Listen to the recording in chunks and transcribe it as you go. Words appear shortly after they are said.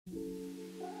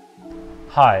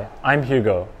Hi, I'm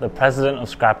Hugo, the president of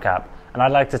ScrapCap, and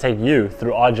I'd like to take you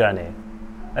through our journey.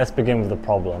 Let's begin with the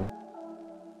problem.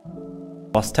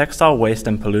 Whilst textile waste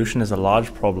and pollution is a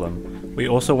large problem, we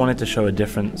also wanted to show a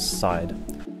different side.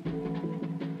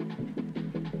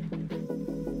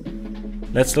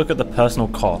 Let's look at the personal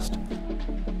cost.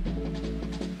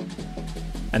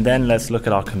 And then let's look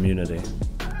at our community.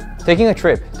 Taking a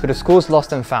trip to the schools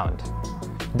lost and found.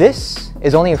 This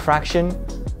is only a fraction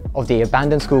of the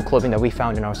abandoned school clothing that we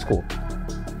found in our school.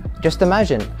 Just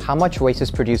imagine how much waste is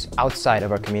produced outside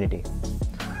of our community.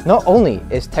 Not only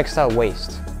is textile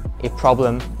waste a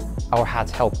problem our hats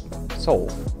help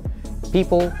solve,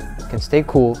 people can stay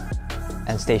cool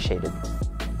and stay shaded.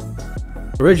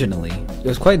 Originally, it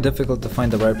was quite difficult to find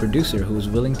the right producer who was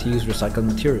willing to use recycled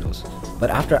materials, but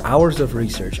after hours of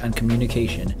research and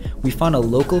communication, we found a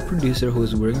local producer who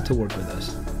was willing to work with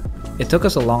us. It took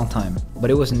us a long time, but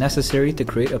it was necessary to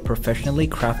create a professionally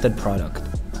crafted product.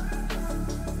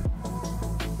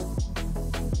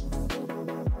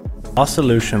 Our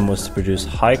solution was to produce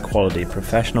high-quality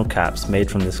professional caps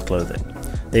made from this clothing.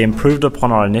 They improved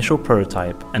upon our initial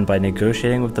prototype, and by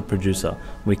negotiating with the producer,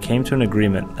 we came to an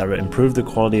agreement that would improve the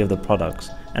quality of the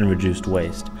products and reduced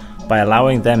waste, by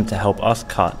allowing them to help us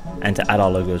cut and to add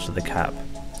our logos to the cap.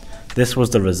 This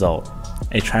was the result,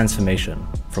 a transformation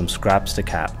from scraps to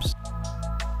caps.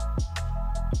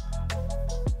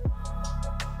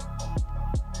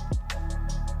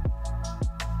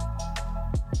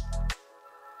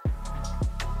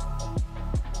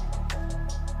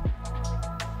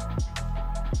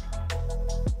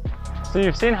 So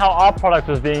you've seen how our product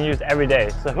was being used every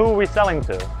day, so who are we selling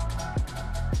to?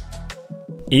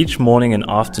 Each morning and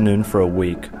afternoon for a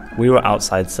week, we were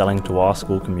outside selling to our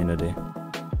school community.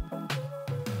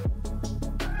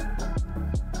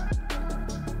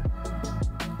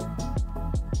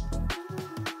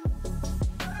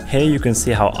 Here you can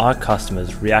see how our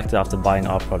customers reacted after buying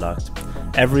our product.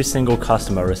 Every single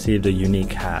customer received a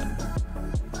unique hat.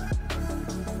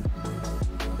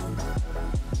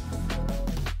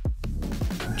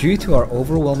 Due to our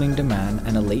overwhelming demand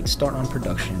and a late start on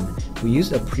production, we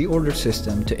used a pre-order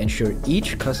system to ensure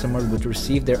each customer would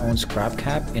receive their own scrap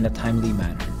cap in a timely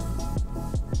manner.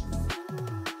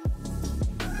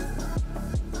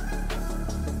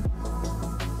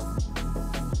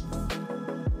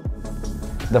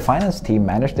 The finance team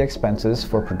managed the expenses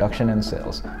for production and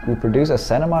sales. We produced a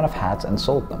set amount of hats and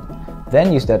sold them,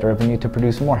 then used that revenue to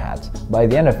produce more hats. By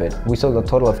the end of it, we sold a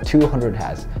total of 200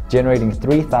 hats, generating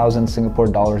 3,000 Singapore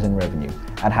dollars in revenue,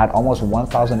 and had almost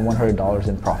 $1,100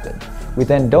 in profit. We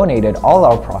then donated all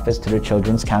our profits to the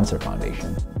Children's Cancer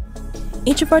Foundation.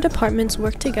 Each of our departments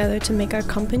worked together to make our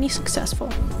company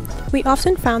successful. We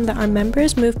often found that our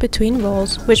members moved between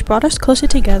roles, which brought us closer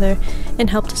together and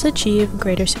helped us achieve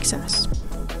greater success.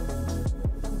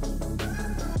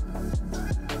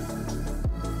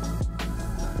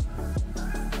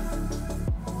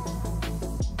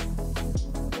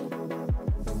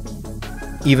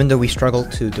 Even though we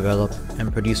struggled to develop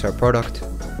and produce our product,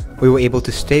 we were able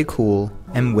to stay cool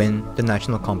and win the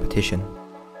national competition.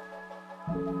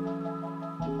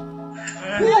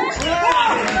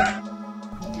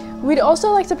 We'd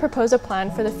also like to propose a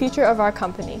plan for the future of our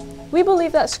company. We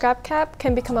believe that ScrapCap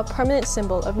can become a permanent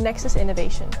symbol of Nexus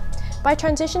innovation. By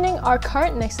transitioning our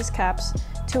current Nexus caps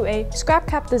to a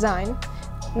ScrapCap design,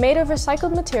 made of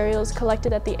recycled materials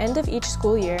collected at the end of each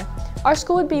school year, our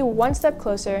school would be one step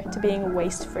closer to being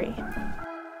waste-free.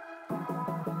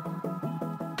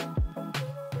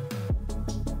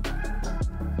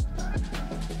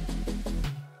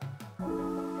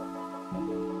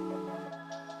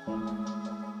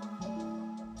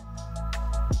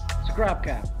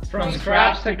 ScrapCap. From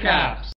scraps to caps.